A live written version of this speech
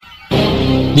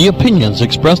The opinions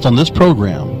expressed on this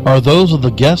program are those of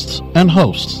the guests and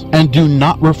hosts and do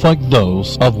not reflect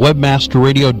those of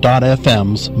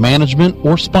WebmasterRadio.fm's management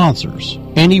or sponsors.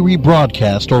 Any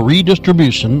rebroadcast or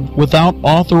redistribution without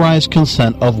authorized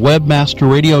consent of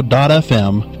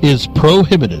WebmasterRadio.fm is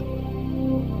prohibited.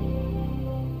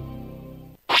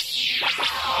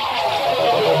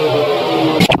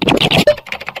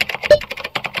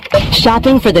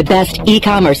 Shopping for the best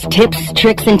e-commerce tips,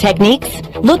 tricks, and techniques?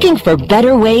 Looking for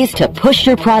better ways to push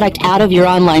your product out of your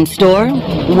online store?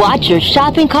 Watch your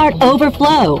shopping cart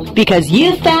overflow because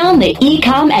you found the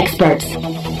e-com experts.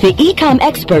 The e-com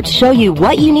experts show you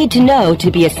what you need to know to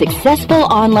be a successful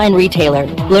online retailer.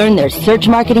 Learn their search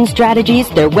marketing strategies,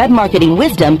 their web marketing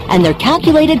wisdom, and their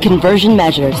calculated conversion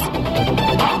measures.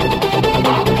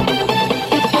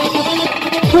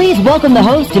 Please welcome the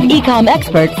host of e-com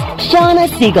experts, Shawna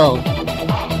Siegel.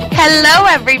 Hello,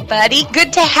 everybody.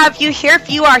 Good to have you here. If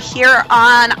you are here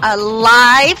on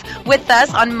live with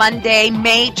us on Monday,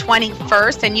 May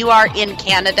 21st, and you are in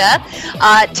Canada,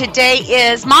 today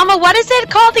is, Mama, what is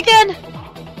it called again?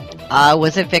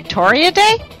 Was it Victoria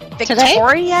Day?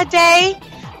 Victoria Day?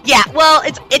 Yeah, well,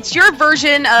 it's your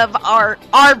version of our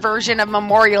version of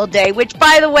Memorial Day, which,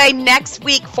 by the way, next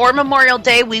week for Memorial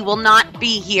Day, we will not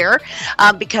be here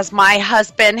because my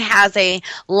husband has a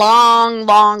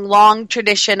long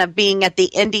tradition of being at the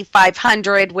Indy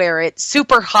 500 where it's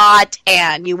super hot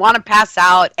and you want to pass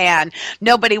out and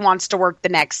nobody wants to work the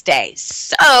next day.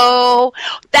 So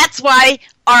that's why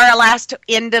our last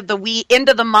end of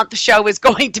the month show is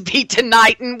going to be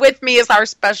tonight, and with me is our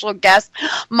special guest,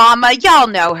 Mama. Y'all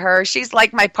know her. She's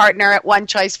like my partner at One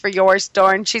Choice for Your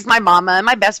Store, and she's my mama and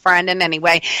my best friend. And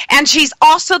anyway, and she's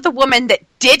also the woman that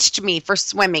ditched me for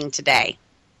swimming today.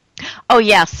 Oh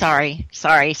yeah, sorry,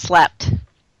 slept.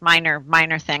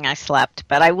 Minor thing. I slept,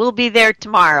 but I will be there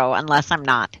tomorrow unless I'm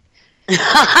not. You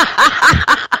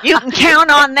can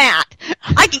count on that.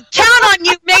 I can count on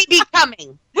you maybe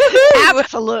coming. Woohoo!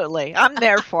 Absolutely. I'm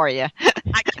there for you.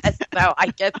 I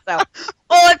guess so.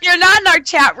 Well, if you're not in our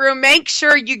chat room, make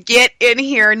sure you get in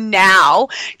here now.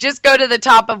 Just go to the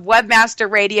top of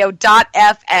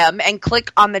webmasterradio.fm and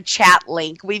click on the chat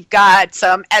link. We've got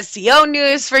some SEO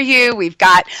news for you. We've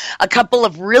got a couple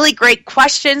of really great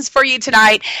questions for you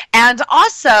tonight, and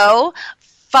also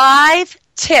 5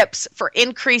 tips for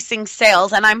increasing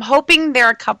sales. And I'm hoping there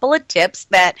are a couple of tips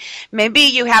that maybe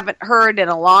you haven't heard in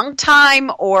a long time,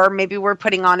 or maybe we're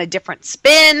putting on a different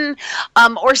spin,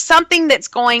 or something that's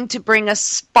going to bring a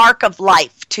spark of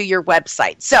life to your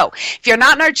website. So if you're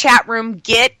not in our chat room,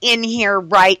 get in here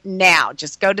right now.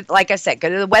 Just go to, like I said, go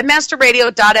to the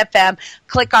webmasterradio.fm,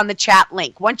 click on the chat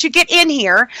link. Once you get in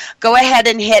here, go ahead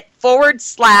and hit /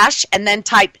 and then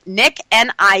type Nick,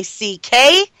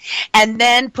 N-I-C-K, and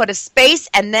then put a space,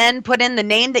 and then put in the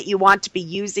name that you want to be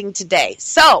using today.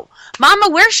 So, Mama,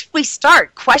 where should we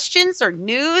start? Questions or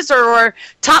news or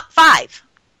top 5?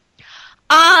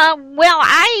 Well,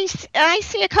 I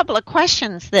see a couple of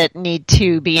questions that need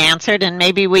to be answered, and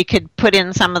maybe we could put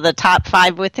in some of the top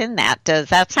 5 within that. Does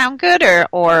that sound good,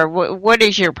 or what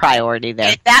is your priority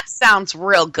there? That sounds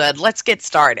real good. Let's get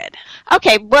started.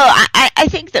 Okay. Well, I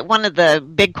think that one of the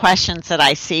big questions that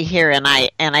I see here, and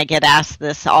I get asked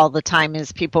this all the time,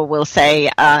 is people will say,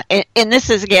 and this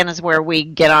is where we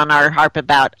get on our harp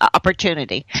about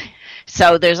opportunity.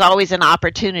 So there's always an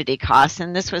opportunity cost,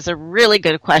 and this was a really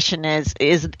good question, is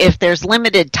if there's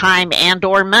limited time and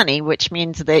or money, which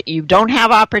means that you don't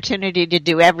have opportunity to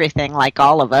do everything like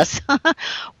all of us,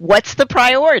 what's the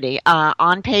priority?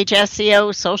 On-page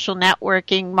SEO, social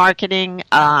networking, marketing,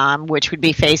 which would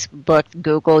be Facebook,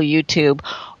 Google, YouTube,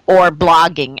 or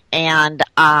blogging. And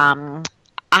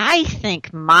I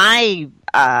think my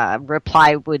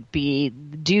reply would be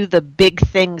do the big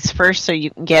things first so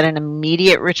you can get an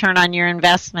immediate return on your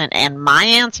investment. And my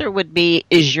answer would be,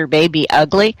 is your baby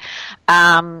ugly?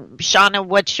 Shawna,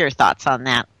 what's your thoughts on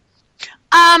that?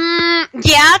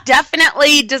 Yeah,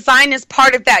 definitely. Design is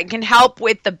part of that. It can help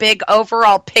with the big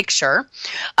overall picture.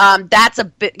 That's a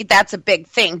big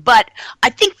thing. But I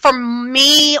think for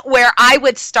me, where I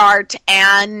would start,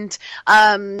 and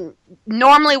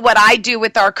normally what I do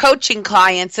with our coaching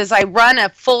clients is I run a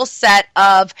full set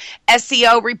of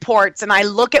SEO reports and I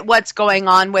look at what's going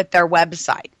on with their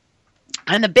website.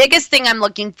 And the biggest thing I'm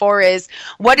looking for is,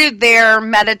 what do their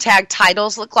meta tag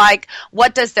titles look like?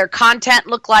 What does their content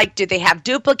look like? Do they have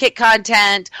duplicate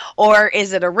content, or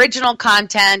is it original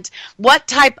content? What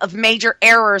type of major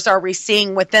errors are we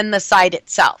seeing within the site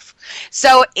itself?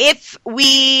 So if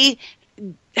we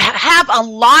have a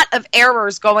lot of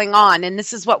errors going on, and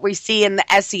this is what we see in the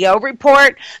SEO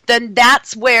report, then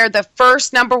that's where the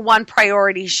first number one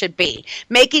priority should be.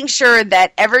 Making sure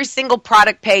that every single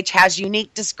product page has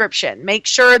unique description. Make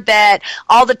sure that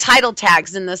all the title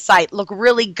tags in the site look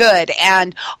really good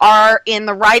and are in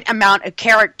the right amount of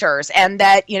characters, and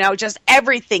that, just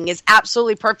everything is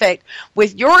absolutely perfect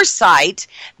with your site.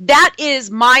 That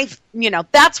is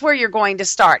that's where you're going to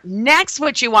start. Next,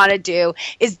 what you want to do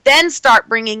is then start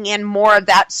bringing in more of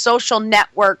that social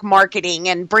network marketing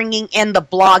and bringing in the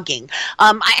blogging.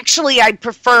 I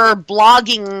prefer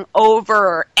blogging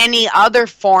over any other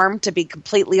form, to be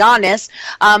completely honest,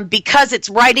 because it's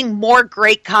writing more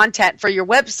great content for your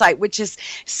website, which is,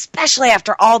 especially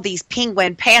after all these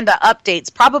penguin panda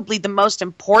updates, probably the most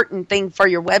important thing for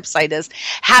your website is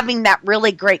having that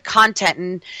really great content.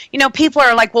 And, people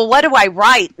are like, well, what do I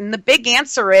write? And the big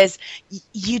answer is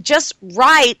you just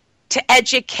write to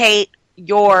educate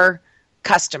your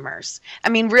customers. I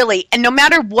mean, really, and no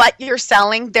matter what you're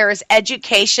selling, there is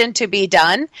education to be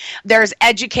done. There's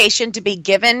education to be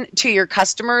given to your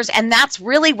customers, and that's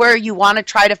really where you want to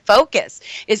try to focus,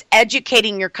 is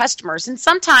educating your customers. And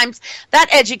sometimes that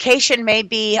education may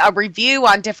be a review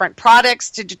on different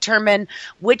products to determine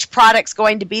which product's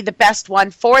going to be the best one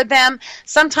for them.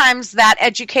 Sometimes that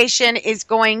education is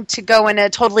going to go in a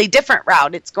totally different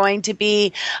route. It's going to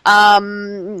be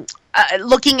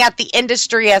looking at the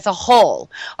industry as a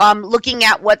whole, looking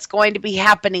at what's going to be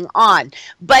happening on.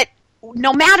 But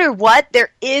no matter what,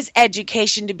 there is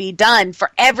education to be done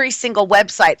for every single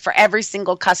website, for every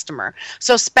single customer.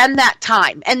 So spend that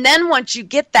time. And then once you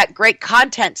get that great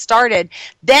content started,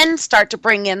 then start to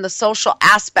bring in the social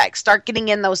aspects, start getting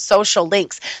in those social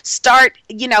links.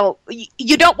 You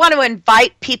don't want to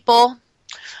invite people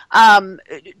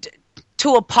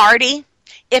to a party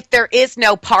if there is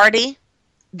no party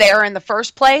there in the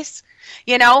first place,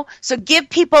 so give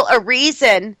people a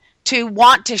reason to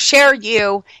want to share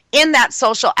you in that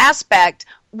social aspect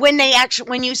when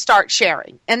you start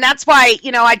sharing. And that's why,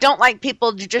 I don't like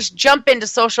people to just jump into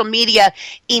social media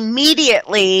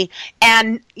immediately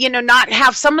and, not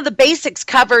have some of the basics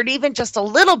covered even just a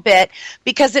little bit,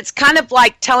 because it's kind of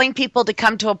like telling people to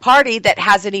come to a party that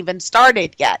hasn't even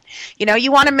started yet.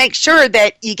 You want to make sure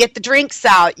that you get the drinks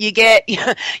out, you get,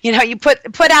 you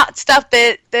put out stuff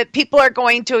that people are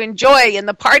going to enjoy, and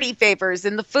the party favors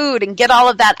and the food, and get all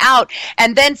of that out,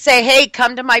 and then say, hey,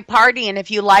 come to my party, and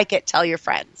if you like it, tell your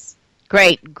friends.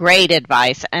 Great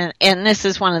advice. And this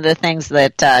is one of the things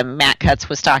that Matt Cutts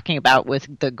was talking about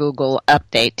with the Google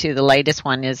update to the latest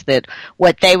one, is that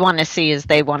what they want to see is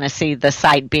they want to see the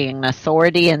site being an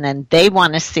authority, and then they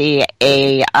want to see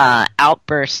a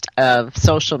outburst of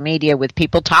social media with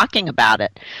people talking about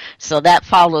it. So that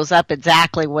follows up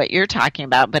exactly what you're talking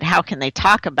about, but how can they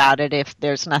talk about it if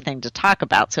there's nothing to talk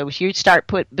about? So if you start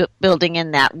building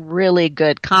in that really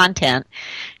good content,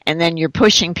 and then you're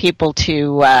pushing people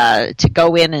to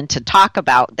go in and to talk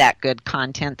about that good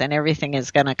content, then everything is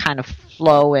going to kind of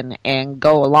flow and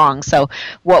go along. So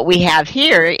what we have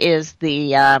here is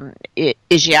you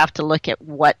have to look at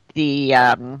what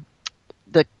the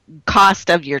cost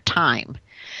of your time.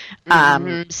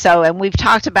 And we've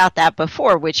talked about that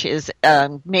before, which is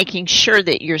making sure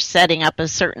that you're setting up a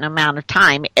certain amount of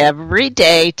time every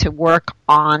day to work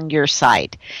on your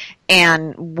site.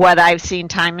 And what I've seen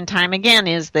time and time again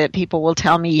is that people will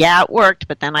tell me, yeah, it worked,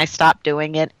 but then I stopped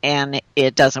doing it and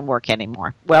it doesn't work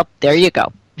anymore. Well, there you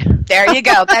go. There you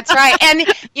go. That's right. And,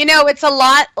 it's a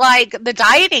lot like the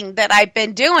dieting that I've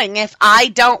been doing. If I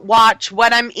don't watch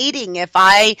what I'm eating, if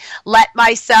I let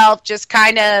myself just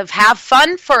kind of have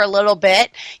fun for a little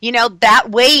bit, that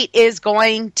weight is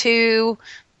going to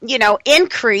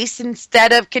increase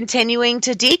instead of continuing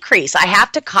to decrease. I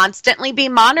have to constantly be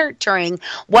monitoring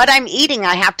what I'm eating.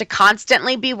 I have to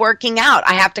constantly be working out.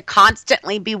 I have to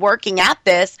constantly be working at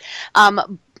this.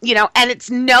 And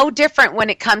it's no different when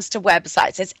it comes to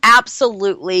websites. It's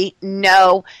absolutely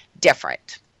no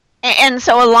different. And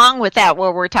so along with that,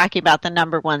 where we're talking about the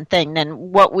number one thing,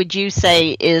 then what would you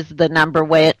say is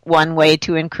the one way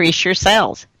to increase your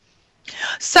sales?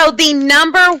 So the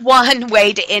number one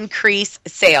way to increase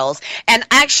sales, and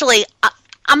actually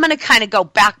I'm going to kind of go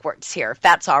backwards here, if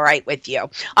that's all right with you.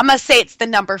 I'm going to say it's the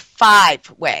number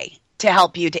 5 way to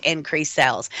help you to increase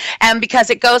sales, and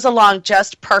because it goes along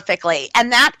just perfectly,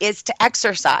 and that is to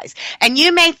exercise. And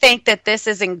you may think that this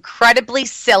is incredibly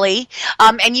silly,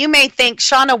 and you may think,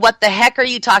 Shawna, what the heck are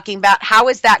you talking about? How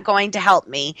is that going to help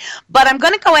me? But I'm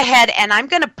going to go ahead and I'm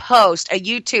going to post a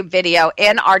YouTube video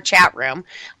in our chat room.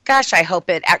 Gosh, I hope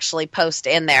it actually posts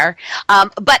in there.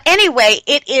 But anyway,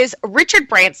 it is Richard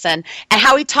Branson and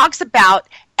how he talks about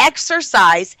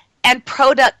exercise and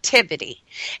productivity.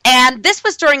 And this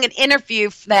was during an interview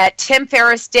that Tim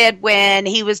Ferriss did when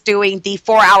he was doing the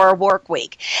 4-hour work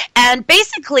week. And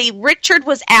basically, Richard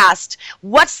was asked,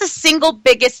 what's the single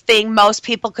biggest thing most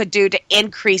people could do to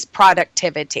increase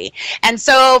productivity? And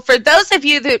so for those of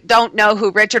you that don't know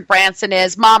who Richard Branson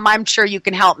is, Mom, I'm sure you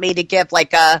can help me to give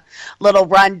like a little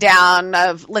rundown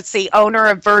of, let's see, owner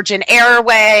of Virgin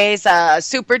Airways,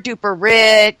 super duper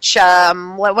rich,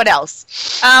 what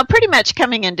else? Pretty much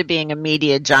coming into being a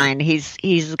media giant.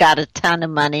 He's got a ton of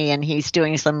money, and he's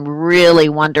doing some really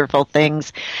wonderful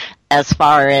things as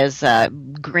far as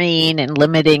green and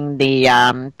limiting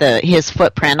his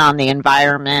footprint on the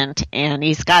environment. And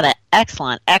he's got an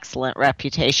excellent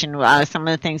reputation. Some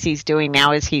of the things he's doing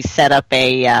now is he's set up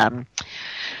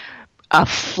a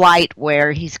flight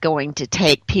where he's going to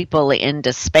take people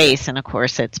into space, and of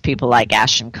course it's people like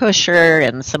Ashton Kutcher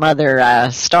and some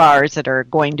other stars that are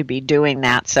going to be doing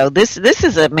that. So this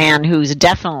is a man who's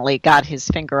definitely got his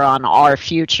finger on our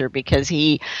future, because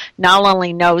he not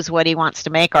only knows what he wants to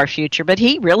make our future, but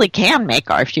he really can make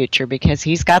our future because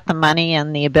he's got the money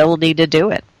and the ability to do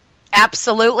it.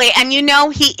 Absolutely. And you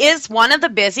know, he is one of the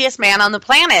busiest men on the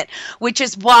planet, which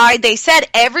is why they said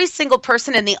every single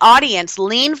person in the audience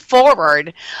leaned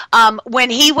forward when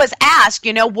he was asked,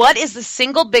 you know, what is the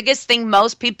single biggest thing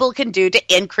most people can do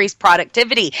to increase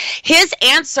productivity? His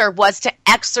answer was to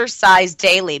exercise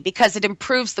daily, because it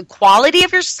improves the quality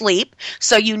of your sleep,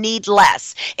 so you need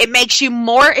less. It makes you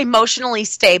more emotionally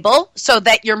stable, so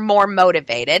that you're more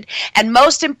motivated. And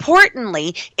most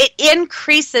importantly, it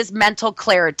increases mental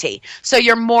clarity, so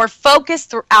you're more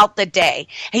focused throughout the day.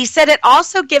 He said it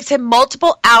also gives him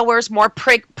multiple hours more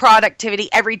productivity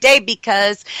every day,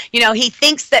 because, you know, he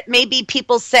thinks that maybe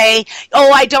people say,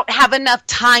 oh, I don't have enough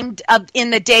time in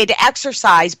the day to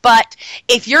exercise. But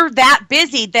if you're that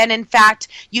busy, then in fact,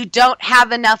 you don't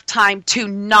have enough time to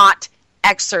not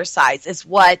exercise, is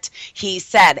what he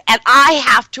said. And I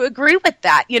have to agree with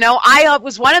that. You know, I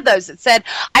was one of those that said,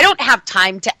 I don't have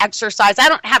time to exercise. I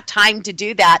don't have time to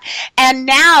do that. And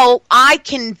now I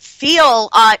can feel,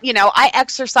 you know, I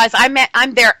exercise.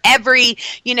 I'm there every,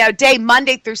 you know, day,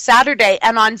 Monday through Saturday.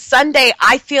 And on Sunday,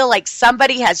 I feel like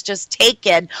somebody has just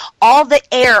taken all the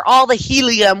air, all the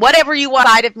helium, whatever you want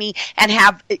out of me, and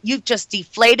you've just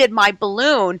deflated my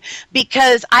balloon,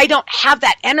 because I don't have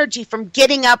that energy from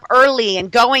getting up early and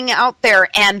going out there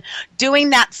and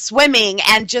doing that swimming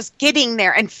and just getting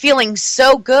there and feeling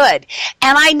so good.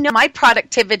 And I know my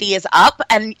productivity is up,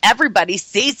 and everybody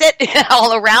sees it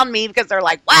all around me, because they're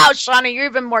like, wow, Shawna, you're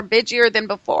even more busier than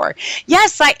before.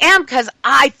 Yes, I am, because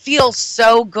I feel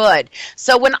so good.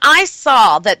 So when I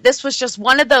saw that this was just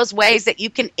one of those ways that you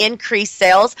can increase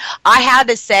sales, I had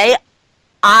to say,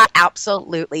 I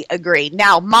absolutely agree.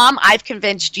 Now, Mom, I've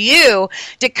convinced you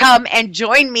to come and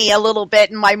join me a little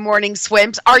bit in my morning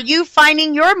swims. Are you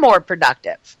finding you're more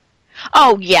productive?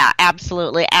 Oh, yeah,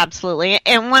 absolutely.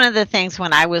 And one of the things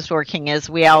when I was working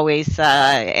is we always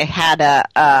had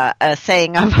a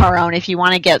saying of our own: if you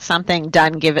want to get something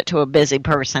done, give it to a busy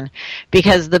person,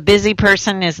 because the busy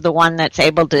person is the one that's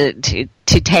able to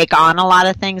take on a lot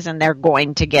of things, and they're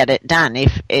going to get it done.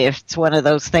 If it's one of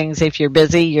those things, if you're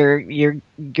busy,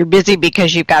 you're busy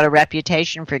because you've got a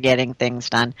reputation for getting things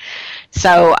done.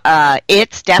 So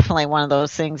it's definitely one of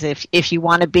those things. If you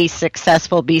want to be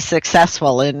successful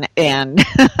and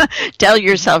tell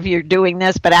yourself you're doing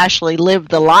this, but actually live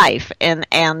the life. And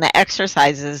the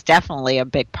exercise is definitely a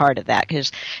big part of that,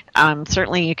 because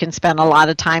certainly you can spend a lot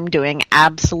of time doing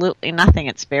absolutely nothing.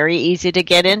 It's very easy to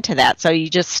get into that. So you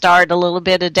just start a little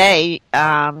bit a day,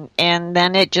 and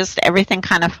then everything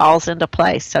kind of falls into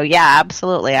place. So yeah,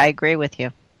 absolutely, I agree with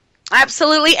you.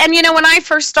 Absolutely. And, you know, when I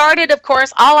first started, of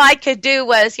course, all I could do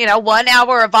was, 1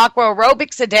 hour of aqua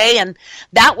aerobics a day, and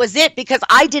that was it, because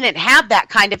I didn't have that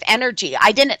kind of energy.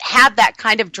 I didn't have that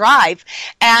kind of drive.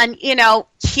 And,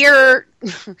 here,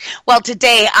 well,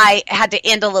 today I had to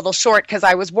end a little short because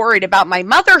I was worried about my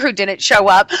mother who didn't show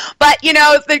up. But,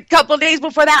 the couple of days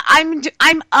before that,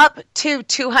 I'm up to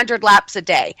 200 laps a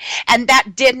day. And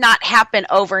that did not happen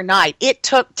overnight. It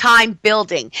took time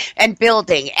building and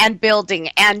building and building.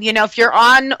 And, if you're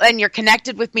on and you're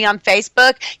connected with me on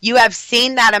Facebook, you have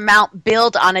seen that amount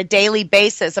build on a daily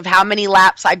basis of how many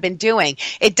laps I've been doing.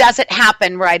 It doesn't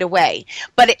happen right away,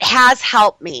 but it has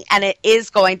helped me, and it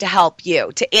is going to help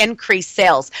you to increase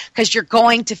sales, because you're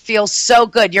going to feel so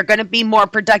good. You're going to be more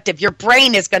productive. Your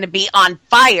brain is going to be on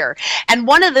fire. And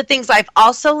one of the things I've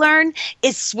also learned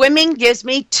is swimming gives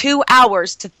me 2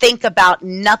 hours to think about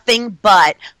nothing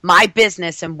but my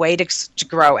business and way to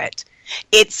grow it.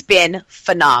 It's been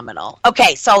phenomenal.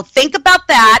 Okay, so think about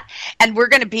that, and we're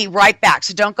going to be right back.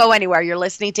 So don't go anywhere. You're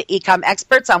listening to Ecom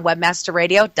Experts on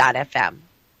webmasterradio.fm.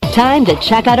 Time to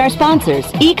check out our sponsors.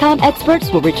 Ecom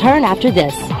Experts will return after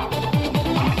this.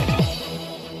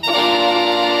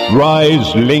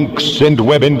 Rise links and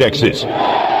web indexes.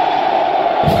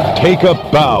 Take a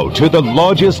bow to the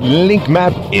largest link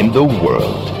map in the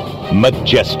world.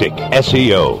 Majestic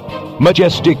SEO.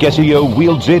 Majestic SEO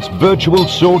wields its virtual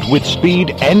sword with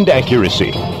speed and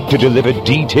accuracy to deliver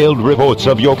detailed reports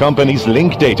of your company's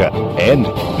link data and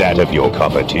that of your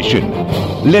competition.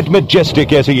 Let Majestic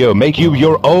SEO make you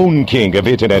your own king of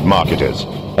internet marketers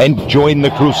and join the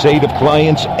crusade of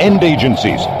clients and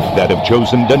agencies that have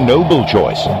chosen the noble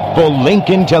choice for link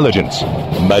intelligence.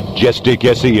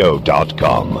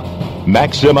 MajesticSEO.com.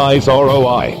 Maximize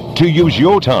ROI to use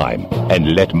your time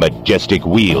and let Majestic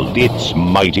wield its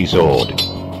mighty sword.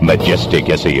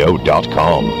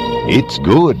 MajesticSEO.com. It's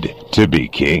good to be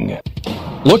king.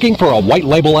 Looking for a white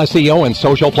label SEO and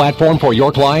social platform for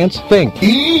your clients? Think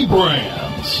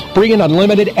eBrands. Free and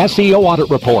unlimited SEO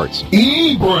audit reports.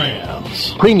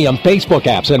 eBrands. Premium Facebook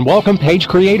apps and welcome page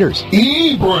creators.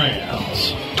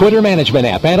 eBrands. Twitter management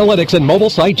app, analytics, and mobile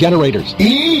site generators.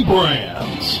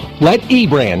 eBrands. Let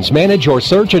eBrands manage your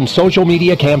search and social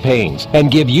media campaigns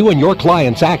and give you and your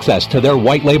clients access to their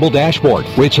white label dashboard,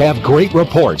 which have great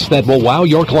reports that will wow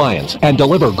your clients and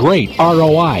deliver great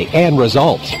ROI and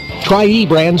results. Try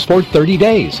eBrands for 30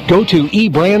 days. Go to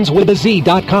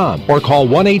eBrandsWithAZ.com or call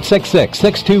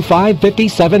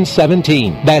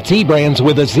 1-866-625-5717. That's eBrands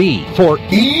with a Z for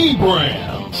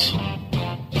eBrands.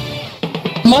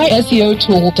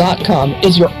 MySEOTool.com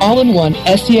is your all-in-one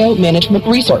SEO management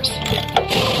resource.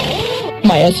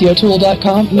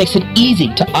 MySEOTool.com makes it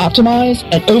easy to optimize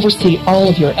and oversee all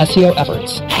of your SEO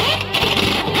efforts.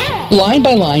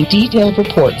 Line-by-line detailed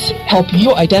reports help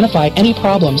you identify any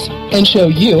problems and show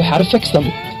you how to fix them.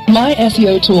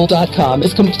 MySEOTool.com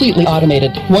is completely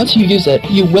automated. Once you use it,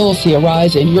 you will see a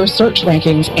rise in your search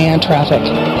rankings and traffic.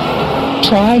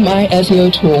 Try My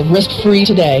SEO Tool risk-free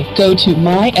today. Go to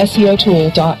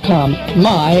MySEOTool.com.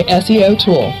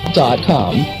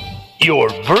 MySEOTool.com. Your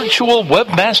virtual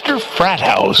webmaster frat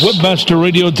house.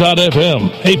 Webmasterradio.fm.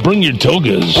 Hey, bring your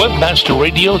togas.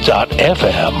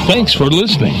 Webmasterradio.fm. Thanks for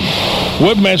listening.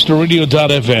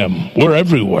 Webmasterradio.fm. We're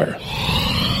everywhere.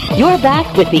 You're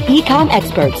back with the Ecom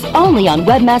Experts, only on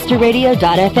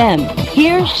webmasterradio.fm.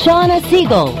 Here's Shawna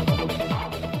Siegel.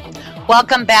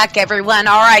 Welcome back, everyone.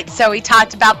 All right, so we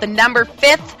talked about the number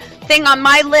 5th thing on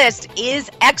my list is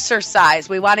exercise.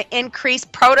 We want to increase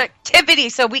productivity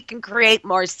so we can create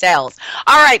more sales.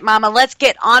 All right, Mama, let's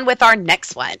get on with our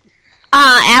next one.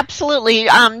 Absolutely.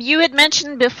 You had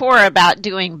mentioned before about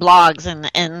doing blogs,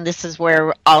 and this is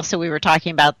where also we were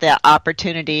talking about the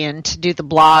opportunity and to do the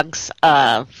blogs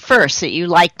first, that you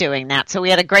like doing that. So we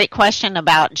had a great question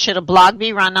about, should a blog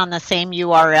be run on the same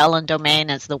URL and domain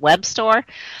as the web store?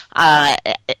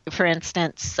 For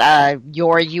instance,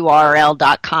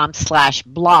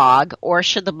 yoururl.com/blog, or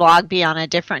should the blog be on a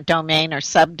different domain or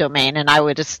subdomain? And I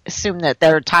would assume that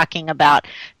they're talking about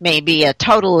maybe a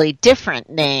totally different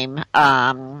name.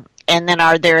 And then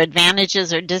are there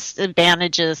advantages or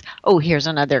disadvantages? Oh, here's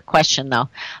another question, though.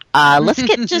 Let's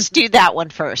just do that one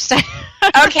first.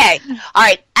 Okay. All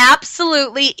right.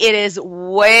 Absolutely. It is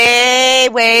way,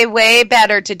 way, way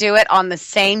better to do it on the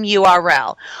same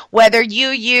URL. Whether you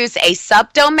use a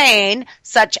subdomain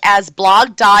such as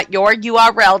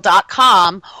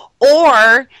blog.yoururl.com,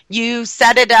 or you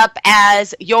set it up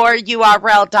as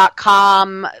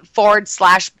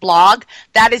yoururl.com/blog,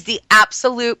 that is the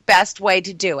absolute best way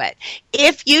to do it.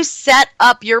 If you set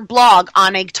up your blog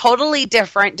on a totally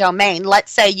different domain,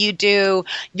 let's say you do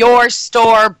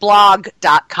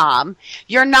yourstoreblog.com,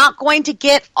 you're not going to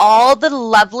get all the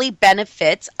lovely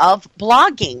benefits of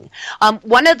blogging.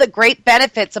 One of the great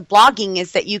benefits of blogging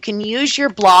is that you can use your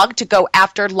blog to go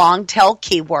after long tail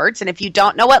keywords. And if you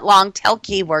don't know what long tail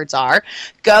keywords are,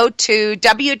 go to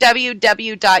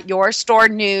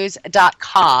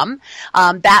www.yourstorenews.com.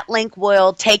 That link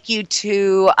will take you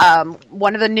to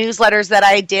one of the newsletters that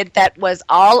I did that was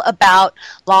all about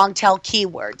long tail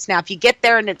keywords. Now, if you get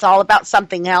there and it's all about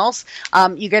something else,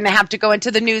 you're going to have to go into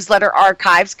the newsletter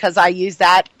archives, because I use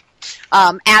that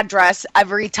address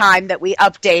every time that we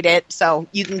update it, so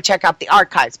you can check out the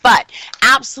archives. But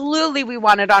absolutely we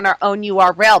want it on our own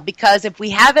URL, because if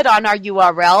we have it on our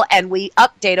URL and we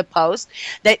update a post,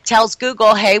 that tells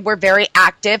Google, hey, we're very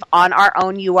active on our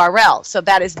own URL. So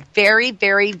that is very,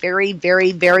 very, very,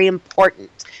 very, very important.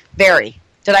 Very.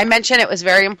 Did I mention it was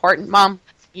very important, Mom?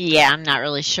 Yeah, I'm not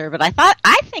really sure, but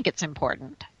I think it's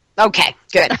important. Okay,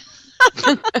 good.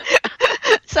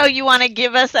 So you want to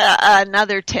give us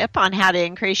another tip on how to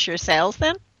increase your sales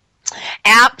then?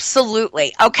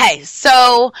 Absolutely. Okay,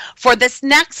 so for this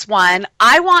next one,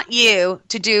 I want you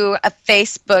to do a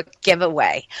Facebook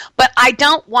giveaway, but I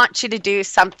don't want you to do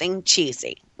something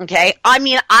cheesy, okay? I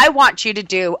mean, I want you to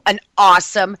do an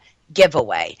awesome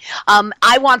giveaway.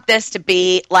 I want this to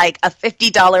be like a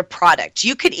 $50 product.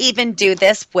 You could even do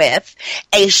this with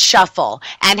a shuffle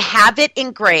and have it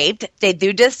engraved. They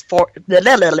do this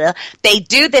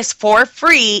for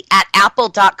free at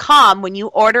apple.com. When you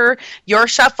order your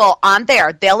shuffle on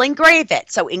there, they'll engrave it.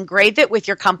 So engrave it with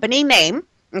your company name.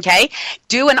 Okay,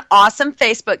 do an awesome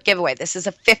Facebook giveaway. This is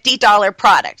a $50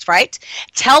 product, right?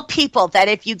 Tell people that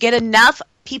if you get enough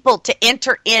people to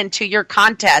enter into your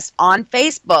contest on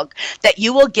Facebook, that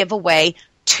you will give away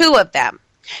 2 of them.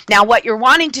 Now, what you're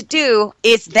wanting to do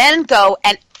is then go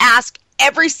and ask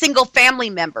every single family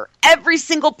member, every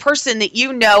single person that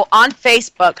you know on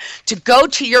Facebook to go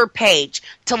to your page,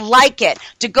 to like it,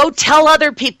 to go tell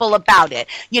other people about it.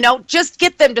 You know, just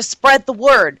get them to spread the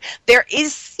word. There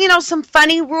is, you know, some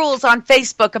funny rules on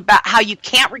Facebook about how you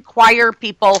can't require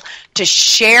people to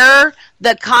share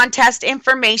the contest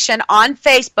information on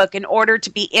Facebook in order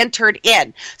to be entered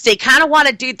in. So you kind of want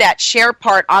to do that share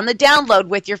part on the download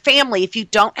with your family if you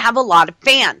don't have a lot of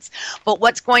fans. But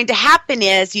what's going to happen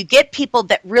is you get people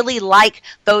that really like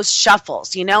those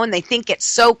shuffles, you know, and they think it's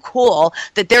so cool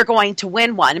that they're going to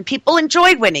win one. And people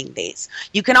enjoy winning these.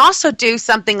 You can also do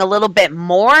something a little bit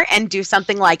more and do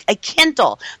something like a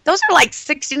Kindle. Those are like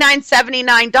 $69,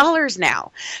 $79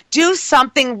 now. Do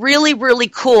something really, really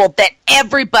cool that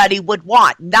everybody would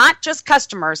want, not just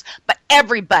customers, but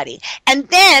everybody. And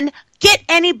then get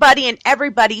anybody and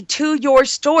everybody to your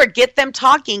store. Get them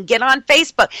talking. Get on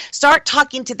Facebook. Start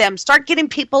talking to them. Start getting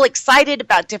people excited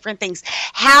about different things.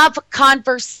 Have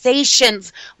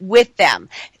conversations with them.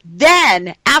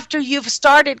 Then, after you've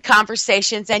started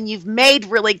conversations and you've made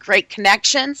really great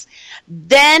connections,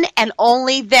 then and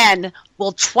only then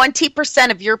will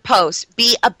 20% of your posts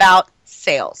be about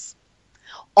sales.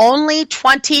 Only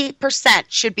 20%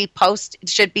 should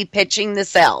be pitching the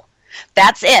sale.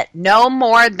 That's it. No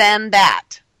more than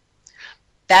that.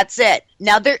 That's it.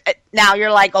 Now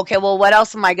you're like, okay, well, what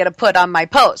else am I going to put on my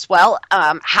post? Well,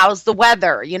 how's the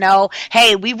weather? You know,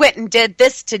 hey, we went and did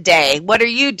this today. What are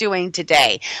you doing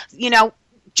today? You know,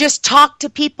 just talk to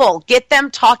people. Get them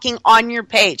talking on your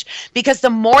page, because the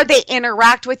more they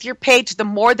interact with your page, the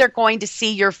more they're going to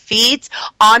see your feeds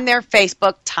on their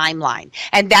Facebook timeline.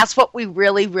 And that's what we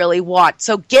really, really want.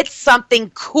 So get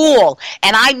something cool,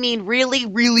 and I mean really,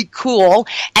 really cool,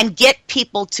 and get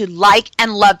people to like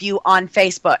and love you on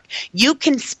Facebook. You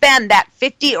can spend that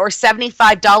 $50 or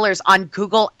 $75 on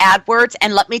Google AdWords,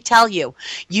 and let me tell you,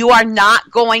 you are not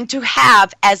going to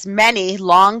have as many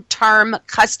long-term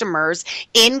customers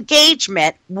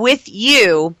engagement with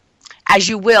you as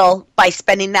you will by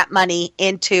spending that money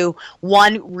into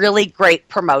one really great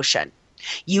promotion.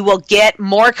 You will get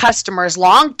more customers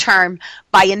long term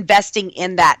by investing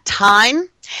in that time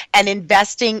and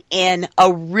investing in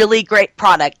a really great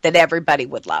product that everybody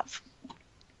would love.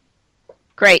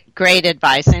 Great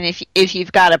advice. And if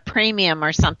you've got a premium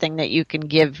or something that you can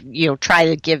give, you know, try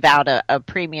to give out a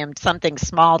premium, something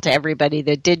small to everybody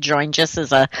that did join, just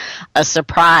as a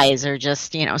surprise, or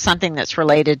just, you know, something that's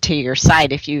related to your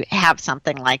site, if you have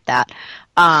something like that.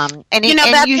 And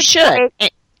you should.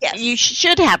 Yes. You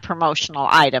should have promotional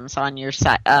items on your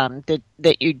site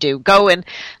that you do. Go and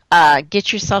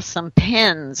get yourself some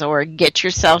pins, or get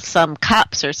yourself some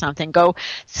cups or something. Go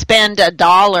spend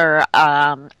 $1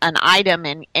 an item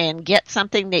and get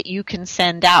something that you can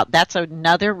send out. That's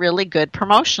another really good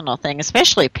promotional thing,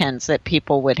 especially pins that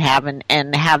people would have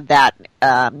and have that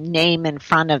name in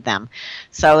front of them.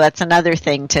 So that's another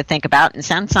thing to think about, and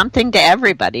send something to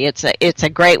everybody. It's a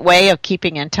great way of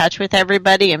keeping in touch with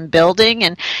everybody and building.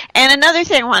 And another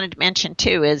thing I wanted to mention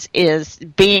too is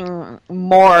being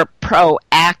more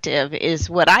proactive. Is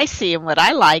what I see and what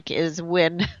I like is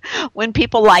when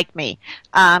people like me.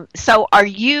 So are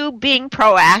you being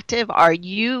proactive? Are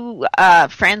you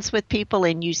friends with people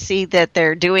and you see that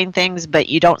they're doing things but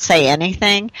you don't say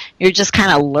anything? You're just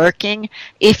kind of lurking?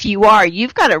 If you are,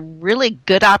 you've got a really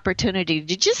good opportunity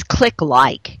to just click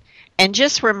like. And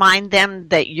just remind them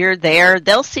that you're there.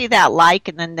 They'll see that like,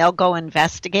 and then they'll go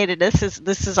investigate it. This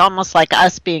is almost like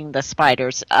us being the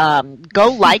spiders.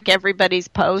 Go like everybody's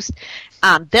post,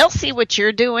 they'll see what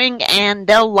you're doing and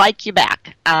they'll like you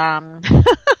back. Sounds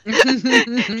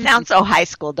so high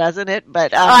school, doesn't it?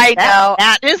 But I know.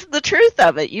 That is the truth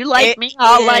of it. You like me,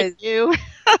 I'll like you.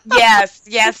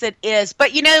 Yes, it is.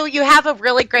 But, you have a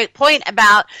really great point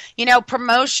about,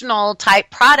 promotional type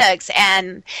products.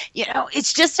 And,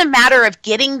 it's just a matter of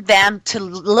getting them to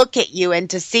look at you and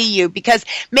to see you, because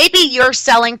maybe you're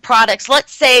selling products.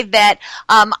 Let's say that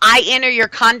I enter your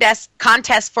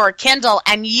contest for a Kindle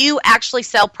and you actually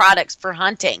sell products for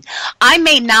hunting. I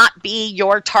may not be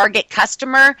your target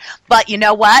customer, but you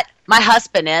know what? My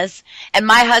husband is, and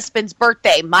my husband's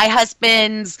birthday, my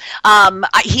husband's,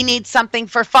 he needs something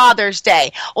for Father's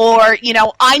Day, or,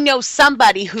 I know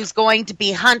somebody who's going to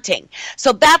be hunting.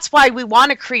 So that's why we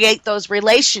want to create those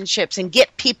relationships and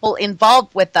get people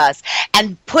involved with us,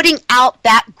 and putting out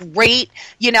that great,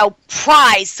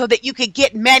 prize so that you could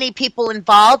get many people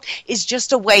involved is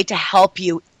just a way to help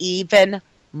you even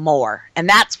more. And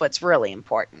that's what's really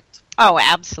important. Oh,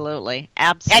 absolutely.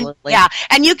 Absolutely.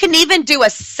 And you can even do a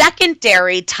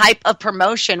secondary type of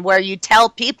promotion where you tell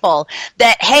people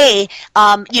that, hey,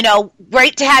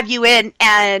 great to have you in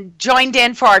and joined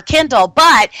in for our Kindle,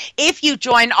 but if you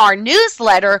join our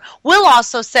newsletter, we'll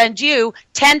also send you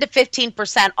 10 to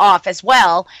 15% off as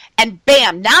well. And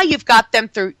bam, now you've got them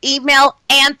through email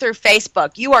and through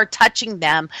Facebook. You are touching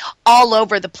them all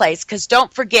over the place, because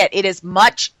don't forget, it is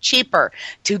much cheaper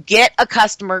to get a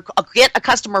customer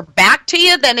back to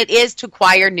you than it is to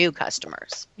acquire new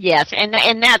customers. Yes, and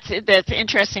that's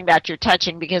interesting that you're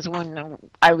touching, because when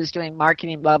I was doing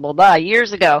marketing blah blah blah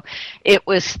years ago, it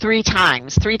was 3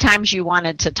 times you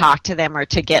wanted to talk to them or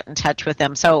to get in touch with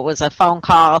them. So it was a phone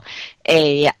call,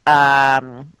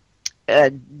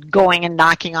 going and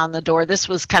knocking on the door. This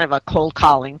was kind of a cold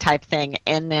calling type thing,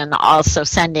 and then also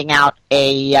sending out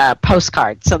a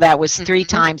postcard. So that was 3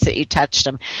 times that you touched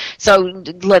them. So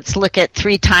let's look at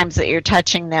 3 times that you're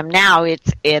touching them now.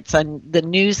 It's the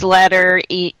newsletter,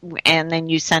 and then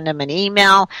you send them an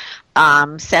email.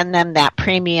 Send them that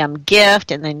premium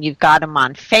gift, and then you've got them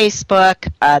on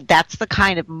Facebook. That's the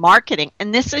kind of marketing,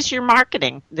 and this is your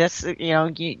marketing.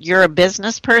 You're a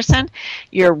business person.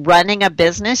 You're running a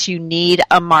business. You need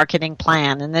a marketing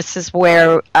plan, and this is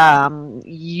where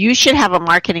you should have a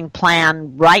marketing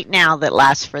plan right now that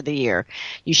lasts for the year.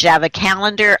 You should have a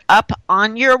calendar up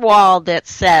on your wall that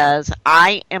says,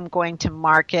 I am going to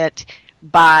market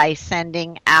by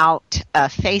sending out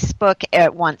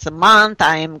Facebook once a month.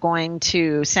 I am going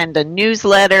to send a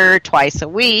newsletter twice a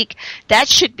week. That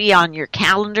should be on your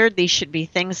calendar. These should be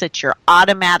things that you're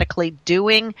automatically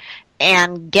doing,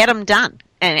 and get them done.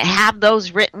 And have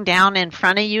those written down in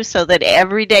front of you so that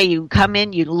every day you come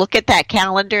in, you look at that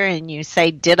calendar and you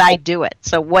say, did I do it?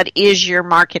 So what is your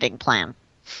marketing plan?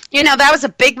 That was a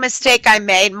big mistake I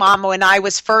made, Mama, when I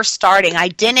was first starting. I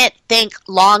didn't think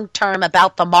long-term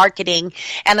about the marketing.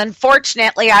 And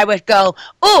unfortunately, I would go,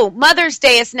 ooh, Mother's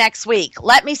Day is next week.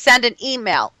 Let me send an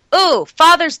email. Ooh,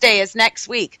 Father's Day is next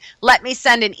week. Let me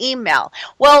send an email.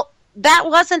 Well, that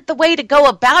wasn't the way to go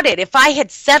about it. If I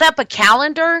had set up a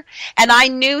calendar and I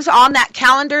knew on that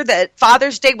calendar that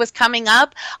Father's Day was coming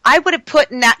up, I would have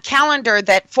put in that calendar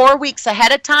that 4 weeks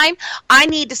ahead of time, I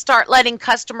need to start letting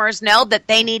customers know that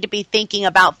they need to be thinking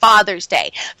about Father's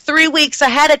Day. 3 weeks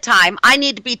ahead of time, I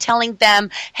need to be telling them,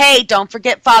 hey, don't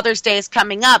forget Father's Day is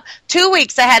coming up. 2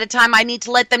 weeks ahead of time, I need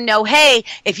to let them know, hey,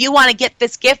 if you want to get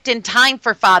this gift in time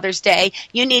for Father's Day,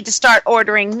 you need to start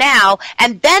ordering now.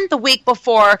 And then the week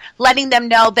before, letting them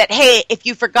know that, hey, if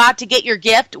you forgot to get your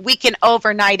gift, we can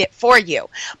overnight it for you.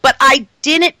 But I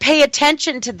didn't pay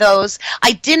attention to those.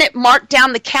 I didn't mark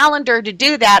down the calendar to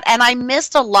do that, and I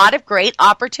missed a lot of great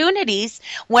opportunities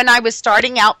when I was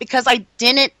starting out because I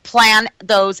didn't plan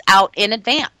those out in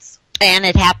advance. And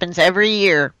it happens every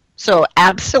year. So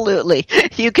absolutely,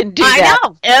 you can do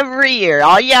that every year.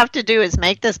 All you have to do is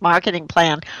make this marketing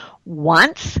plan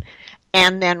once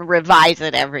and then revise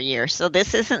it every year. So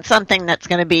this isn't something that's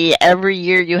going to be every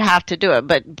year you have to do it,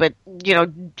 but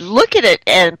look at it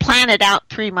and plan it out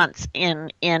 3 months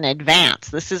in advance.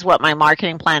 This is what my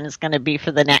marketing plan is going to be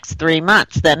for the next 3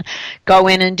 months. Then go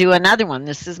in and do another one.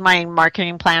 This is my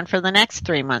marketing plan for the next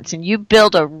 3 months. And you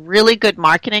build a really good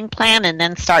marketing plan and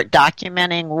then start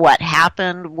documenting what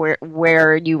happened,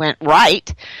 where you went right,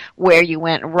 where you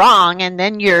went wrong, and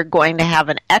then you're going to have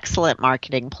an excellent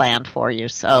marketing plan for you.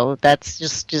 So that's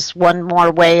just one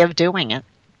more way of doing it.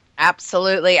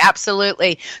 Absolutely,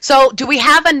 absolutely. So do we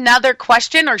have another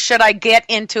question, or should I get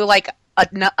into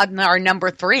our number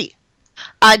 3?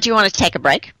 Do you want to take a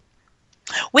break?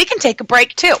 We can take a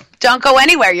break too. Don't go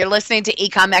anywhere. You're listening to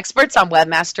Ecom Experts on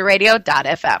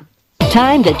webmasterradio.fm.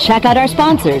 Time to check out our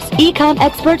sponsors. Ecom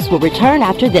Experts will return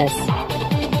after this.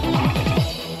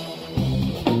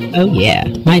 Oh yeah,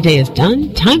 my day is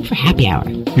done. Time for happy hour.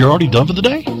 You're already done for the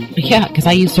day? Yeah, because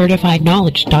I use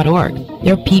CertifiedKnowledge.org.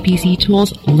 Their PPC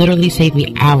tools literally save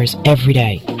me hours every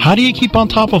day. How do you keep on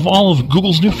top of all of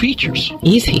Google's new features?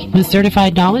 Easy. With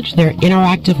Certified Knowledge, their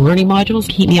interactive learning modules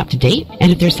keep me up to date,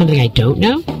 and if there's something I don't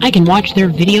know, I can watch their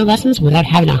video lessons without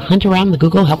having to hunt around the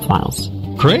Google help files.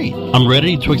 Great. I'm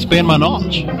ready to expand my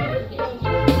knowledge.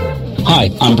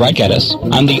 Hi, I'm Brad Geddes.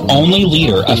 I'm the only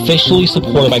leader officially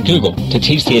supported by Google to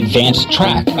teach the advanced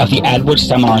track of the AdWords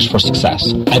Seminars for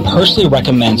Success. I personally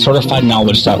recommend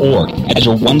CertifiedKnowledge.org as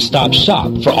your one-stop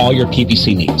shop for all your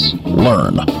PPC needs.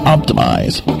 Learn,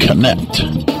 optimize, connect.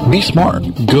 Be smart.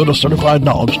 Go to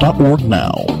CertifiedKnowledge.org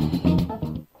now.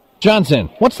 Johnson,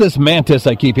 what's this Mantis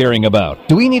I keep hearing about?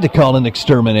 Do we need to call an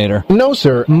exterminator? No,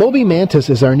 sir. Moby Mantis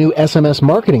is our new SMS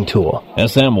marketing tool.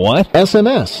 SM what?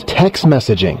 SMS, text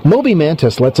messaging. Moby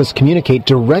Mantis lets us communicate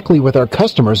directly with our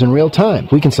customers in real time.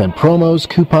 We can send promos,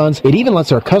 coupons. It even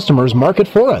lets our customers market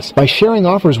for us by sharing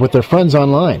offers with their friends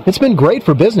online. It's been great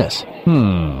for business.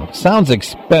 Sounds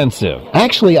expensive.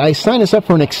 Actually, I signed us up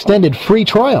for an extended free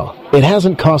trial. It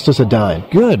hasn't cost us a dime.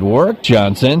 Good work,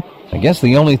 Johnson. I guess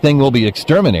the only thing we'll be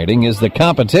exterminating is the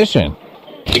competition.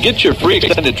 To get your free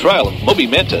extended trial of Moby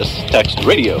Mantis, text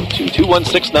radio to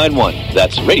 21691.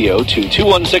 That's radio to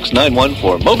 21691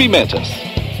 for Moby Mantis.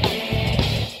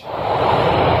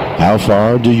 How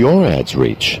far do your ads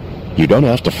reach? You don't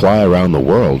have to fly around the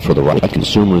world for the right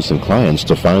consumers and clients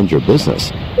to find your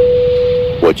business.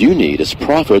 What you need is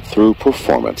profit through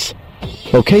performance.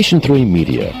 Location 3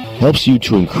 Media helps you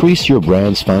to increase your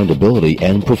brand's findability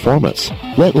and performance.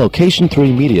 Let Location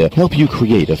 3 Media help you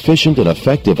create efficient and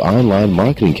effective online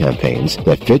marketing campaigns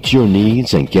that fit your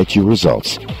needs and get you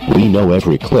results. We know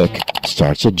every click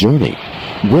starts a journey.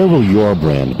 Where will your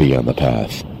brand be on the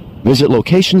path? Visit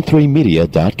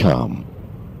location3media.com.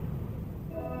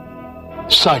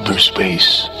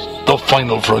 Cyberspace, the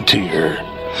final frontier.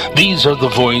 These are the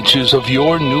voyages of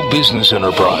your new business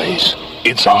enterprise.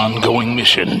 Its ongoing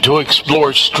mission to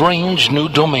explore strange new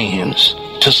domains,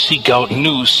 to seek out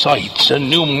new sites and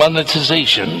new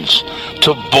monetizations,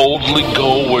 to boldly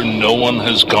go where no one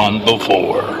has gone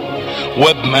before.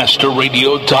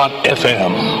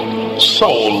 Webmasterradio.fm.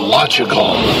 So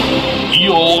logical.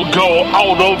 You'll go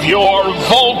out of your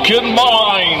Vulcan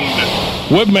mind.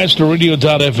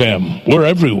 Webmasterradio.fm. We're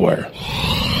everywhere.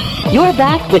 You're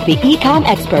back with the Ecom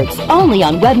Experts, only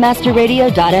on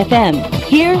WebmasterRadio.fm.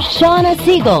 Here's Shawna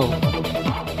Siegel.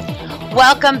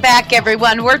 Welcome back,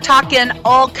 everyone. We're talking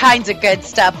all kinds of good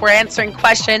stuff. We're answering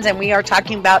questions, and we are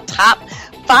talking about top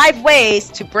 5 ways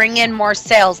to bring in more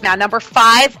sales. Now, number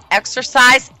 5,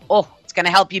 exercise. It's going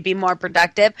to help you be more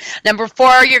productive. Number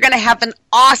 4, you're going to have an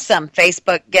awesome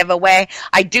Facebook giveaway.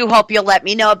 I do hope you'll let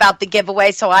me know about the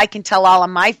giveaway so I can tell all of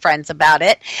my friends about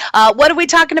it. What are we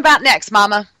talking about next,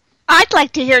 Mama? I'd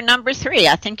like to hear number 3.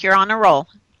 I think you're on a roll.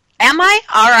 Am I?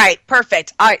 All right,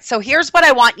 perfect. All right, so here's what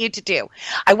I want you to do.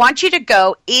 I want you to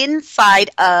go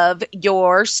inside of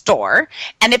your store,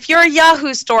 and if you're a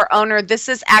Yahoo store owner, this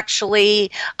is actually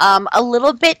a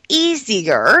little bit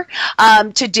easier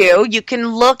to do. You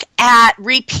can look at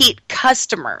repeat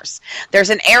customers.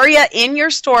 There's an area in your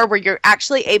store where you're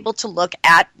actually able to look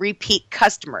at repeat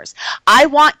customers. I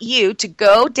want you to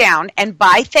go down and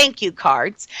buy thank you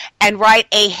cards and write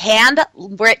a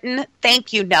handwritten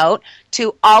thank you note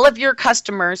to all of your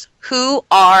customers who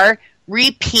are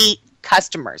repeat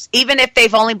customers. Even if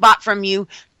they've only bought from you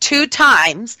 2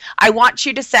 times, I want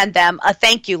you to send them a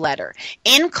thank you letter.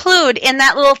 Include in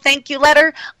that little thank you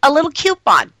letter a little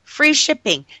coupon, free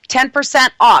shipping, 10%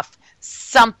 off,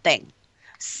 something.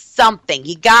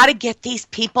 You got to get these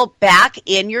people back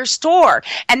in your store.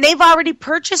 And they've already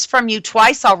purchased from you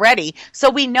twice already, so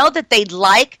we know that they'd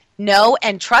like, know,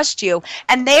 and trust you,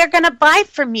 and they are going to buy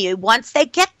from you once they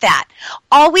get that.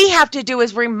 All we have to do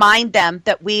is remind them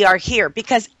that we are here,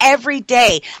 because every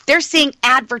day they're seeing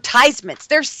advertisements.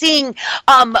 They're seeing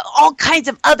all kinds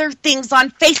of other things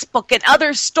on Facebook and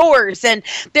other stores, and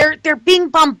they're being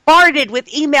bombarded with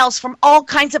emails from all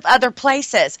kinds of other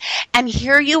places. And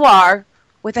here you are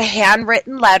with a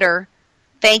handwritten letter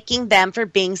thanking them for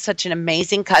being such an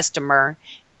amazing customer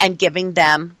and giving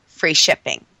them free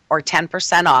shipping or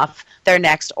 10% off their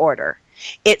next order.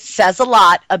 It says a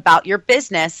lot about your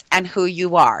business and who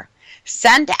you are.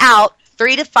 Send out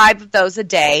 3 to 5 of those a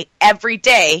day, every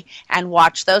day, and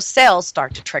watch those sales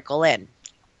start to trickle in.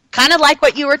 Kind of like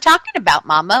what you were talking about,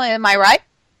 Mama. Am I right?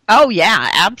 Oh yeah,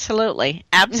 absolutely,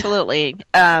 absolutely.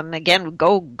 Again,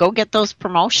 go get those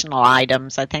promotional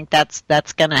items. I think that's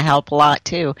going to help a lot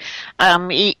too.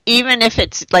 Even if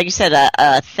it's like you said,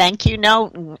 a thank you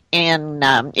note, and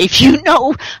if you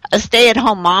know a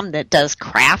stay-at-home mom that does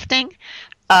crafting,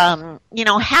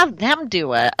 have them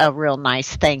do a real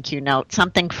nice thank you note,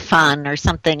 something fun or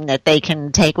something that they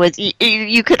can take with you.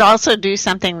 You could also do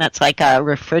something that's like a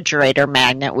refrigerator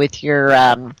magnet with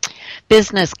your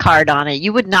business card on it.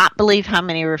 You would not believe how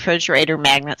many refrigerator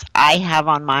magnets I have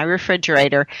on my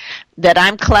refrigerator that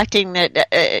I'm collecting that,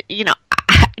 I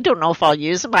don't know if I'll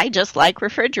use them. I just like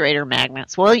refrigerator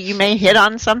magnets. Well, you may hit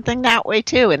on something that way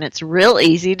too, and it's real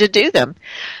easy to do them.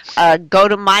 Go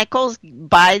to Michael's,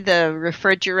 buy the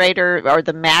refrigerator or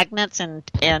the magnets,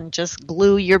 and just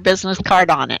glue your business card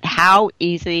on it. How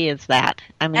easy is that?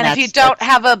 I mean, and if you don't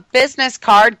have a business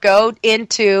card, go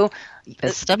into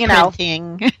Vista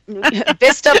printing.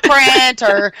 Vistaprint,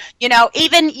 or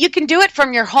even you can do it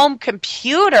from your home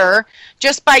computer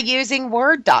just by using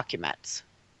Word documents.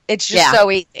 It's just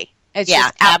so easy. It's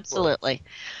just absolutely.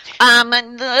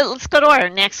 And let's go to our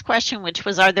next question, which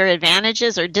was, are there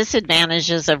advantages or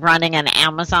disadvantages of running an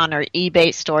Amazon or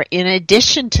eBay store in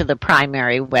addition to the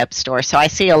primary web store? So I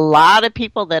see a lot of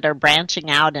people that are branching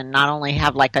out and not only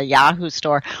have like a Yahoo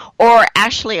store, or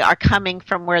actually are coming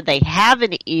from where they have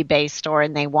an eBay store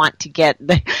and they want to get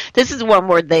this is one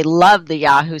where they love the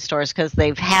Yahoo stores because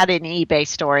they've had an eBay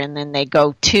store and then they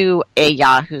go to a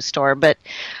Yahoo store. But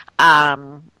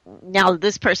now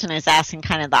this person is asking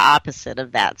kind of the opposite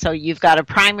of that. So you've got a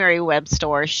primary web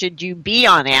store. Should you be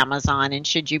on Amazon and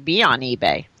should you be on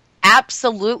eBay?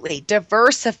 Absolutely.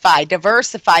 Diversify.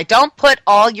 Don't put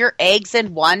all your eggs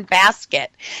in one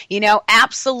basket.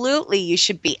 Absolutely you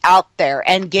should be out there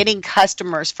and getting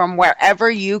customers from wherever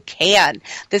you can.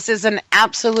 This is an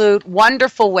absolute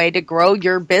wonderful way to grow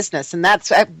your business, and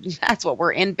that's what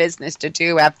we're in business to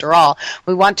do after all.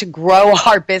 We want to grow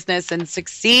our business and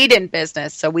succeed in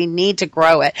business, so we need to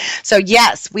grow it. So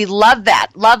yes, we love that.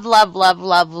 Love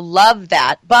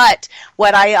that. But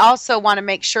what I also want to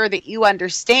make sure that you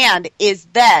understand is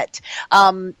that,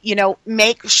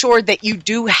 make sure that you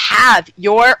do have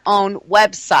your own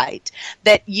website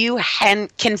that you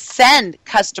can send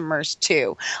customers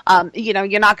to.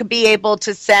 You're not going to be able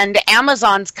to send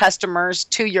Amazon's customers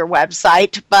to your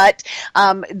website, but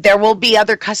there will be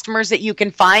other customers that you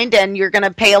can find, and you're going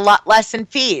to pay a lot less in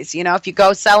fees. If you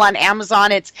go sell on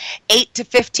Amazon, it's 8 to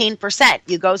 15%.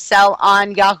 You go sell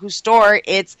on Yahoo Store,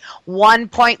 it's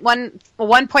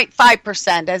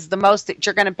 1.5% as the most that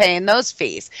you're going to pay in those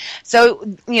fees. So,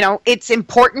 it's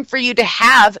important for you to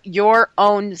have your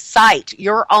own site,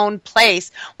 your own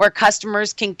place where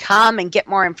customers can come and get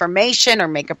more information or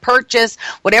make a purchase,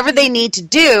 whatever they need to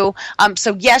do.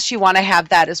 So yes, you want to have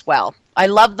that as well. I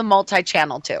love the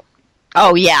multi-channel too.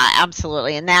 Oh yeah,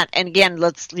 absolutely. And again,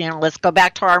 let's go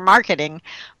back to our marketing.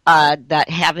 That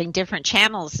having different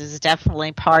channels is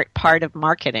definitely part of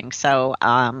marketing. So,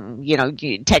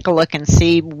 you take a look and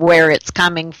see where it's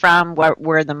coming from,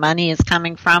 where the money is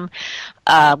coming from,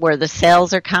 where the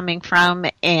sales are coming from,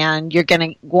 and you're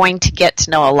going to get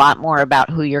to know a lot more about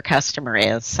who your customer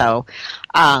is. So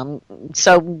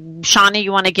Shawna,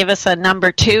 you want to give us a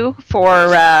number 2 for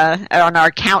on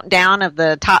our countdown of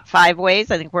the top 5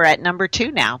 ways? I think we're at number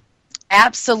 2 now.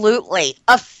 Absolutely.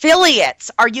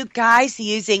 Affiliates. Are you guys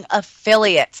using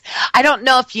affiliates? I don't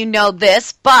know if you know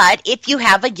this, but if you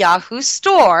have a Yahoo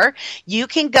store, you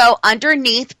can go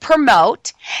underneath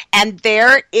Promote, and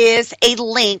there is a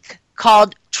link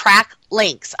called Track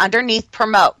Links underneath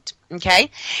Promote.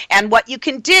 Okay? And what you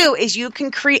can do is you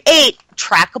can create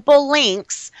trackable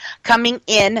links coming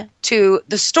in to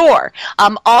the store.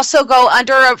 Also go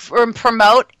under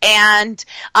Promote and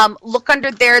look under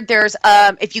there. There's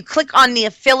if you click on the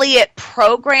affiliate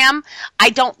program, I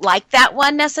don't like that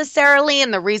one necessarily,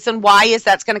 and the reason why is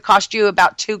that's going to cost you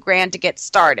about $2,000 to get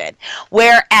started.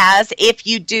 Whereas if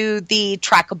you do the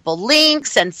trackable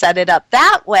links and set it up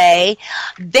that way,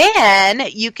 then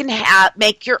you can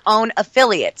make your own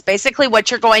affiliates. Basically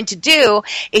what you're going to do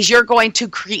is you're going to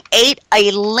create a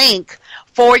link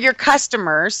for your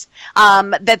customers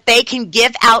that they can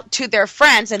give out to their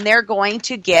friends, and they're going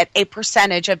to get a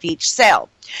percentage of each sale.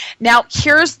 Now,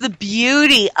 here's the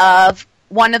beauty of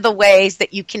one of the ways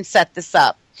that you can set this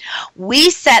up. We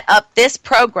set up this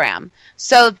program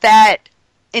so that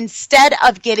instead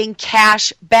of getting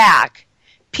cash back,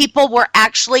 people were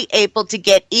actually able to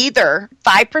get either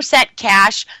 5%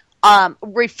 cash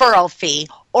referral fee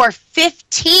or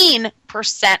 15%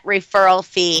 referral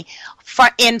fee for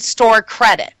in-store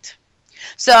credit.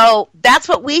 So that's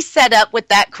what we set up with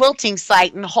that quilting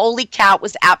site, and holy cow, it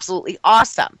was absolutely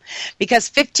awesome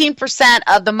because 15%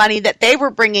 of the money that they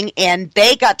were bringing in,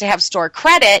 they got to have store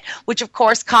credit, which of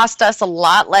course cost us a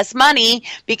lot less money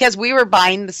because we were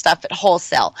buying the stuff at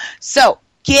wholesale. So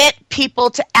get people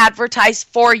to advertise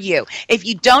for you. If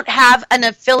you don't have an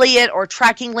affiliate or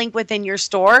tracking link within your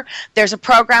store, there's a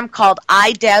program called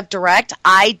iDev Direct,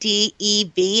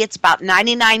 IDEV. It's about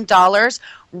 $99.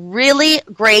 Really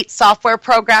great software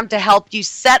program to help you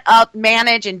set up,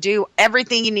 manage, and do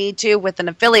everything you need to with an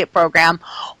affiliate program.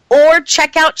 Or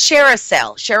check out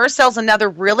ShareASale. ShareASale is another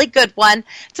really good one.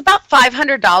 It's about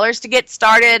 $500 to get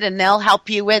started, and they'll help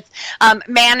you with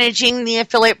managing the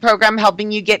affiliate program,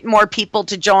 helping you get more people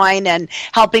to join, and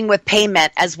helping with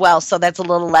payment as well. So that's a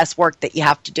little less work that you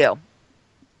have to do.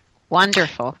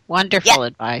 Wonderful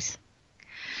advice.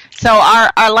 So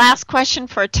our last question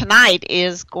for tonight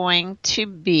is going to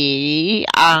be,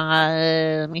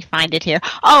 let me find it here.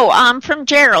 From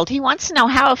Gerald. He wants to know,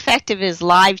 how effective is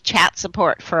live chat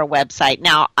support for a website?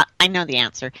 Now, I know the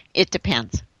answer. It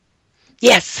depends.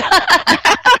 Yes.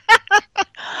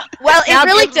 Well, it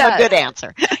really does. A good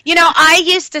answer. You know, I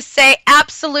used to say,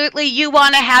 absolutely, you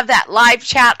want to have that live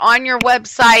chat on your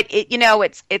website.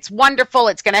 It's wonderful.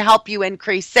 It's going to help you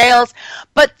increase sales.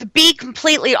 But to be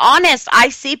completely honest, I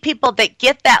see people that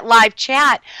get that live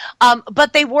chat,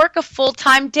 but they work a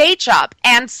full-time day job.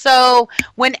 And so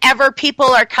whenever people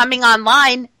are coming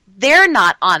online, they're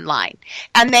not online.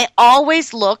 And they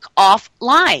always look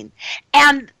offline.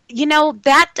 And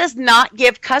that does not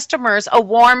give customers a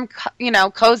warm,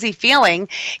 cozy feeling.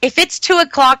 If it's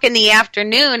 2:00 in the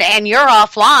afternoon and you're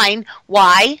offline,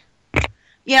 why?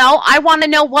 I want to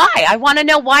know why. I want to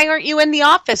know, why aren't you in the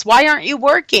office? Why aren't you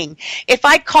working? If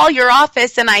I call your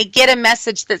office and I get a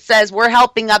message that says, we're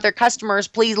helping other customers,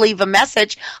 please leave a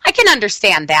message, I can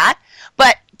understand that.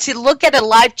 But to look at a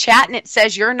live chat and it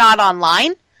says you're not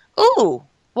online, ooh,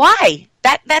 why?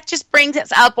 That just brings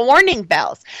us up warning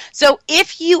bells. So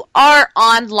if you are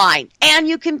online, and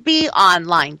you can be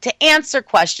online to answer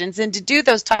questions and to do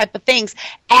those type of things,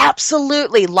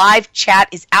 absolutely, live chat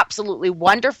is absolutely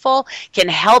wonderful, can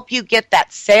help you get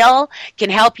that sale,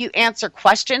 can help you answer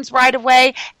questions right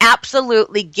away.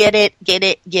 Absolutely, get it.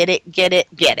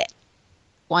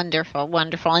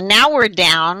 Wonderful. And now we're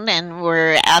down, and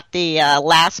we're at the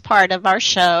last part of our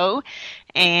show.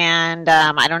 And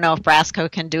I don't know if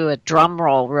Brasco can do a drum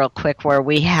roll real quick where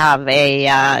we have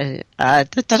a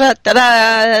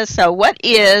So what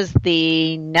is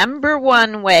the number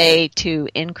one way to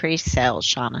increase sales,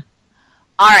 Shawna?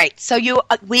 All right, so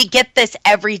we get this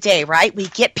every day, right? We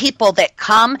get people that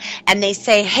come and they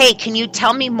say, hey, can you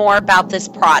tell me more about this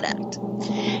product?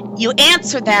 You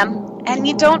answer them, and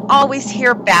you don't always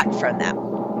hear back from them.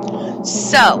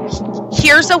 So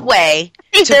here's a way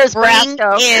to bring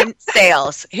in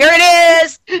sales. Here it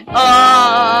is.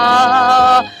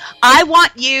 I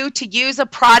want you to use a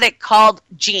product called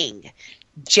Jing.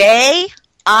 Jing.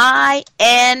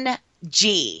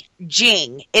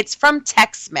 Jing. It's from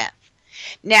TechSmith.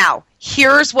 Now,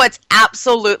 here's what's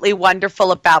absolutely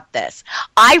wonderful about this.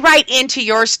 I write into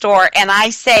your store and I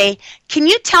say, can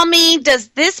you tell me, does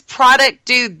this product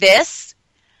do this?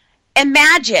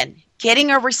 Imagine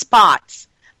getting a response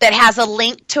that has a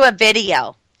link to a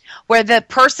video where the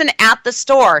person at the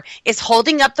store is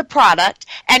holding up the product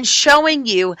and showing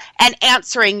you and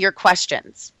answering your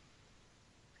questions.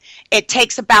 It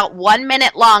takes about 1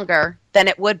 minute longer than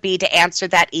it would be to answer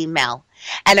that email.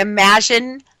 And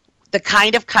imagine the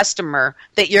kind of customer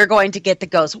that you're going to get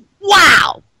that goes,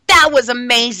 wow, that was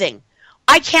amazing.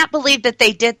 I can't believe that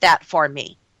they did that for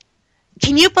me.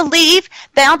 Can you believe?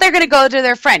 Now they're going to go to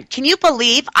their friend. Can you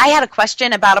believe I had a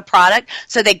question about a product?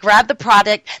 So they grabbed the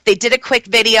product, they did a quick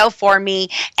video for me,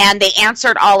 and they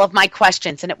answered all of my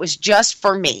questions, and it was just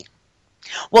for me.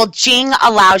 Well, Jing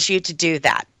allows you to do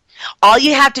that. All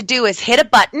you have to do is hit a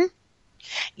button,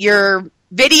 your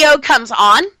video comes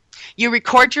on, you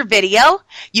record your video,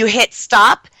 you hit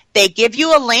stop, they give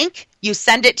you a link, you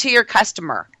send it to your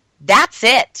customer. That's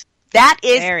it. That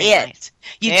is Very it. Nice.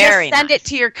 You just send it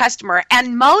to your customer.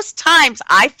 And most times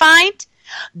I find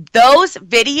those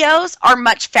videos are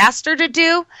much faster to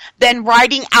do than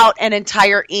writing out an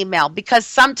entire email, because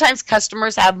sometimes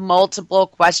customers have multiple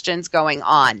questions going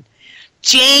on.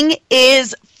 Jing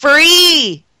is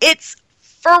free. It's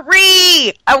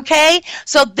free, okay?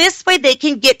 So this way they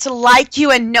can get to like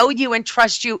you and know you and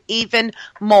trust you even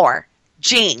more.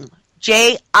 Jing.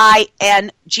 Jing.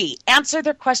 Answer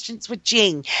their questions with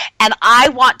Jing. And I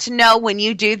want to know, when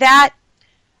you do that,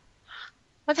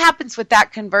 what happens with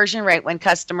that conversion rate when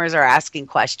customers are asking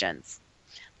questions?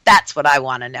 That's what I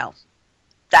want to know.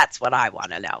 That's what I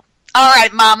want to know. All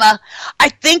right, Mama. I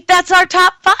think that's our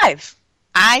top 5.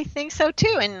 I think so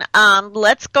too, and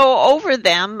let's go over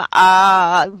them.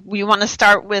 We want to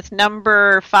start with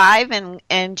number 5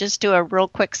 and just do a real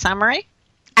quick summary.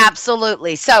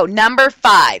 Absolutely. So number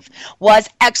 5 was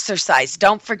exercise.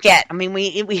 Don't forget. I mean,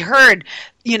 we heard,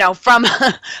 from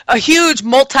a huge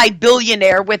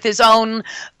multi-billionaire with his own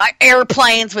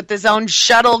airplanes, with his own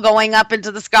shuttle going up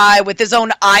into the sky, with his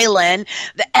own island.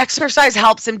 The exercise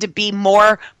helps him to be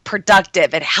more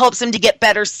productive. It helps him to get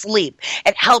better sleep.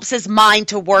 It helps his mind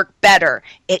to work better.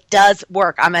 It does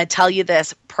work. I'm going to tell you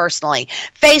this personally.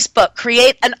 Facebook,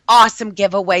 create an awesome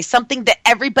giveaway, something that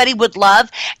everybody would love,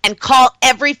 and call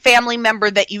every family member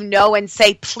that you know and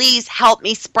say, please help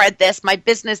me spread this. My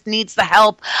business needs the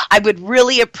help. I would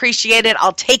really appreciate it.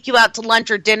 I'll take you out to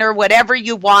lunch or dinner, whatever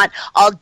you want. I'll